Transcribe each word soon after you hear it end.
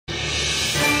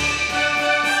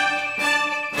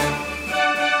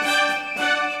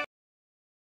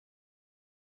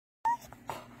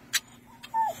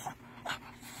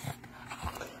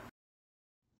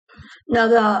Now,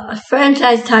 the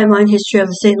franchise timeline history of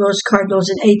the St. Louis Cardinals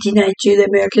in 1892, the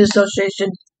American Association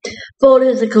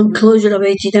folded at the conclusion of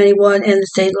 1891, and the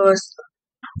St. Louis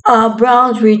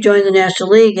Browns rejoined the National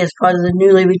League as part of the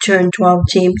newly returned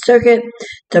 12-team circuit.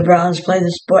 The Browns play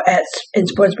the sport in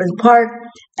Sportsman Park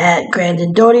at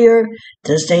Grandin Dotier.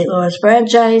 The St. Louis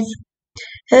franchise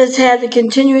has had the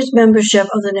continuous membership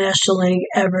of the National League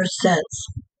ever since.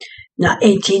 Now,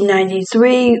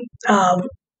 1893,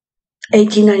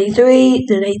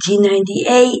 then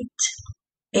 1898,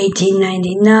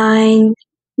 1899,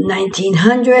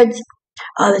 1900.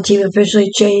 The team officially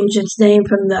changed its name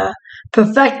from the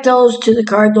Perfectos to the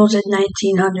Cardinals in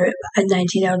 1900. In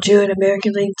 1902, an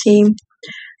American League team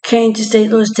came to St.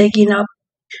 Louis, taking up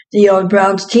the old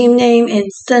Browns team name,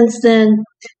 and since then,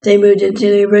 they moved into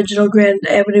the original Grand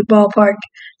Avenue ballpark.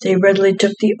 They readily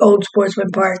took the old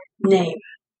Sportsman Park name.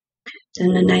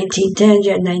 In the 1910s,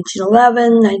 you had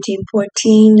 1911,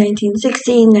 1914,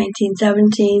 1916,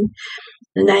 1917,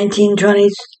 the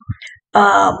 1920s,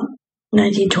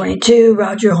 1922,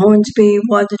 Roger Hornsby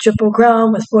won the Triple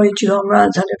Crown with 42 home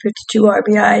runs, 152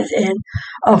 RBIs, and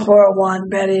a 401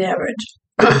 batting average.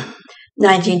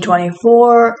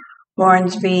 1924,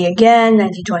 Hornsby again.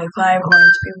 1925,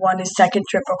 Hornsby won his second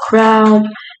Triple Crown.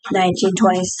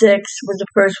 1926 was the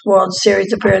first World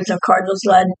Series appearance of Cardinals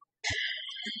led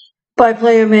by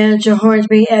player-manager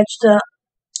Hornsby edged the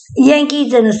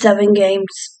Yankees in the 7 games.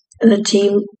 The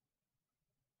team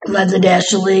led the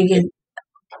National League in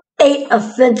 8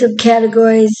 offensive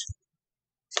categories.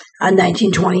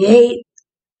 1928,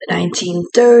 the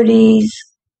 1930s,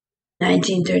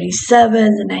 1937,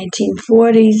 the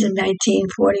 1940s, and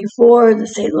 1944. The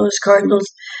St. Louis Cardinals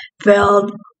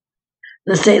failed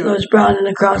the St. Louis Browns and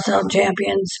the Crosstown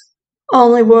champions.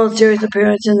 Only World Series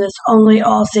appearance in this. Only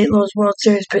all St. Louis World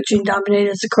Series pitching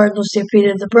dominated as the Cardinals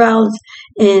defeated the Browns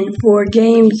in 4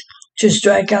 games to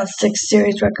strike out 6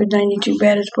 series record, 92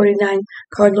 batters, 49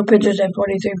 Cardinal pitchers, and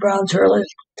 43 Browns hurlers.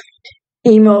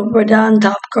 Emo Rodon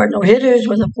top Cardinal hitters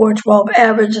with a .412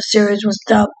 average. The series was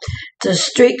dubbed the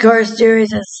Streetcar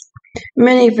Series as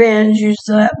many fans used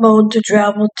that mode to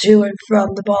travel to and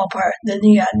from the ballpark. Then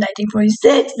you got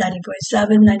 1946,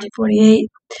 1947, 1948.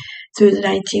 Through the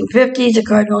 1950s, the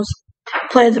Cardinals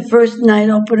played the first night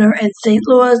opener in St.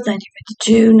 Louis,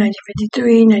 1952,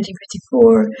 1953,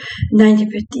 1954,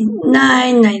 1959,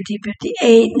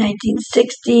 1958,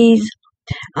 1960s.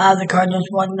 The Cardinals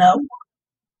won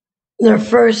their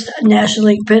first National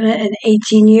League pennant in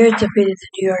 18 years, defeated the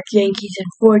New York Yankees in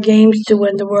 4 games to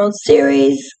win the World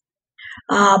Series.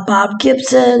 Bob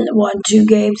Gibson won 2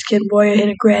 games. Ken Boyer hit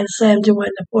a grand slam to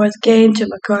win the 4th game to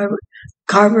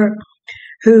McCarver,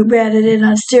 who batted in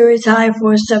a series high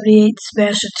 478,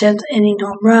 smashed a 10th inning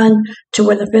home run to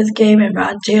win the 5th game, and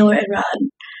Ron Taylor and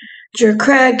Roger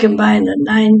Craig combined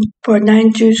for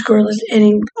 9-2 scoreless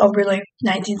inning of relief.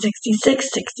 1966,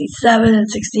 67, and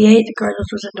 68, the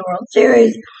Cardinals was in the World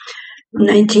Series.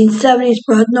 1970s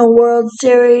brought no World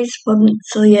Series,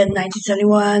 so you had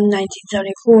 1971,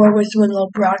 1974, was when Lil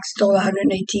Brock stole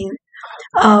 118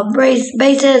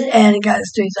 bases and got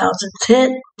his 3,000th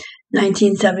hit.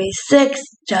 1976,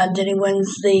 John Denny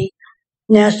wins the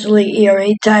National League ERA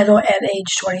title at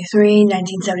age 23.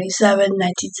 1977,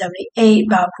 1978,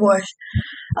 Bob Busch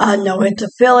no-hit the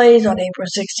Phillies on April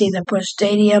 16th at Busch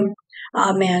Stadium.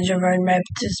 Manager Vern Rep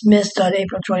dismissed on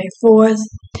April 24th.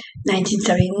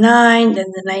 1979,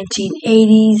 then the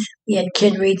 1980s, we had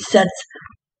Kid Reed sets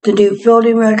the new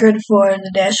fielding record for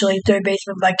the National League third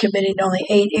baseman by committing only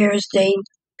 8 errors. Dane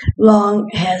Long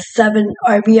has 7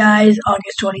 RBIs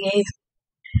August 28th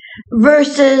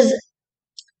versus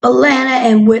Atlanta,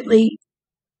 and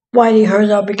Whitey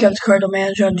Herzog becomes Cardinal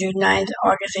manager on June 9th.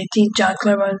 August 18th, John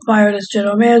Cleveland fired as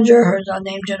general manager. Herzog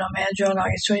named general manager on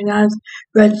August 29th.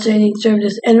 Red Stadium served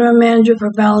as interim manager for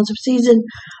balance of season.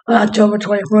 On October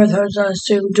 24th, Herzog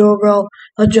assumed dual role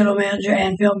of general manager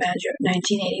and field manager.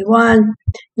 1981,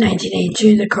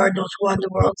 1982, the Cardinals won the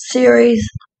World Series.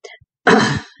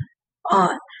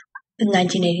 On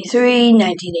 1983,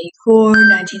 1984,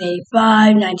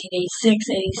 1985, 1986,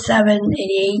 87,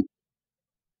 88,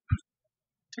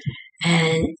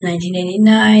 and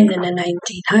 1989, then the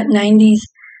 1990s,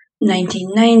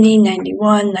 1990,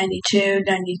 91, 92,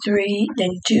 93,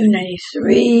 92,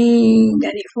 93,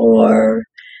 94,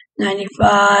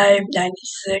 95,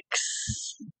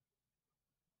 96,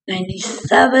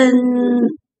 97,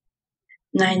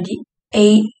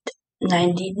 98,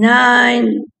 99,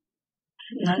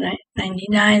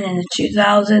 99 and the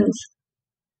 2000s,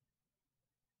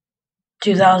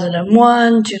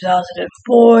 2001,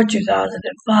 2004,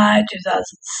 2005,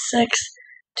 2006,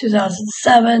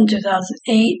 2007,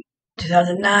 2008,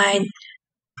 2009,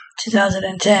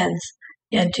 2010s.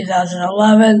 You had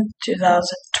 2011,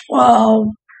 2012,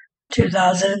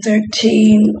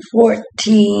 2013,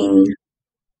 14,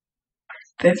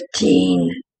 15,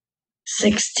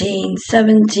 16,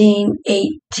 17,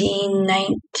 18,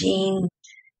 19,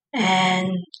 and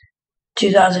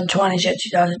 2020,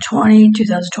 2020,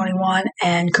 2021,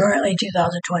 and currently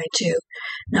 2022.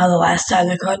 Now, the last time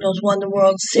the Cardinals won the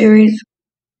World Series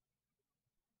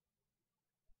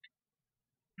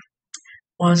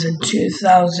was in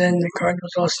 2000. The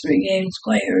Cardinals lost 3 games,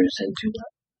 players in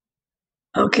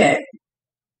 2000. Okay.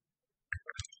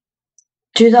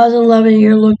 2011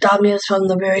 year looked ominous from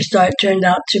the very start. It turned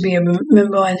out to be a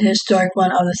memorable and historic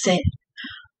one of the same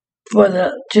for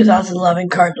the 2011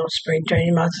 Cardinals spring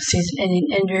training months of season-ending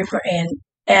injury for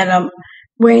Adam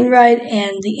Wainwright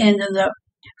and the end of the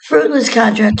fruitless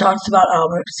contract talks about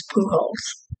Albert Pujols.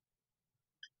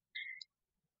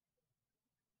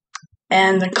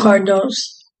 And the Cardinals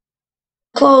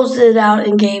closed it out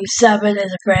in Game 7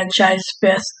 as a franchise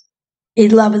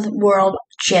 11th World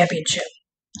Championship.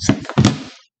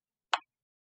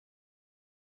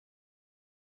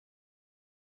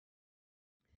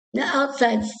 Now,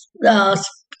 outside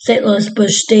St. Louis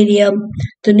Busch Stadium,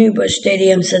 the new Busch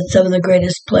Stadium sent some of the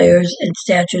greatest players and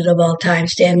statues of all time.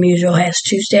 Stan Musial has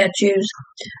 2 statues.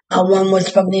 One was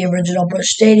from the original Busch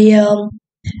Stadium.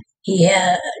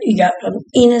 You got from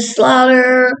Enos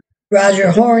Slaughter,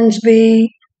 Roger Hornsby,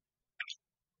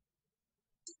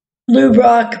 Lou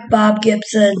Brock, Bob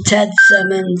Gibson, Ted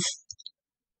Simmons.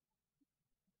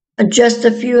 Just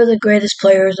a few of the greatest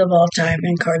players of all time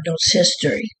in Cardinals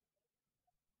history.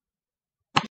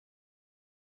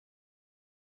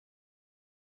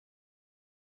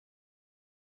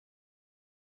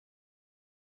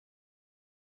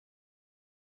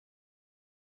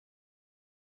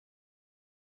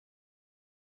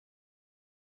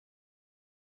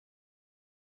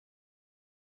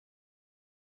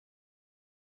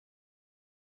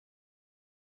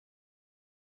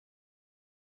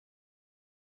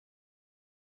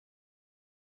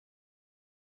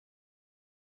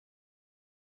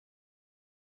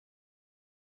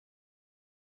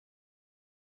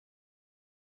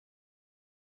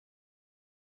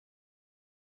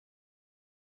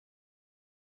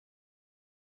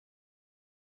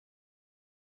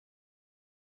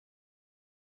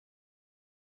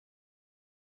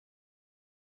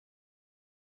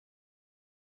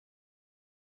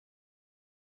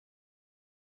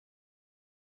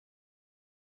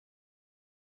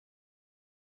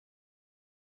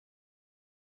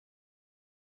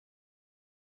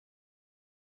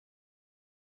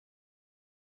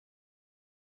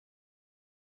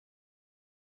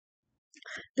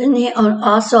 Then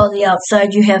also on the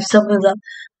outside, you have some of the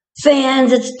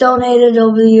fans that's donated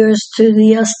over the years to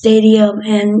the stadium,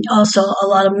 and also a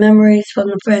lot of memories from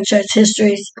the franchise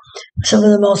histories. Some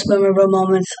of the most memorable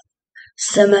moments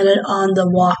cemented on the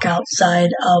walk outside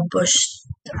of Busch,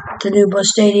 the new Busch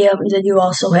Stadium. Then you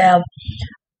also have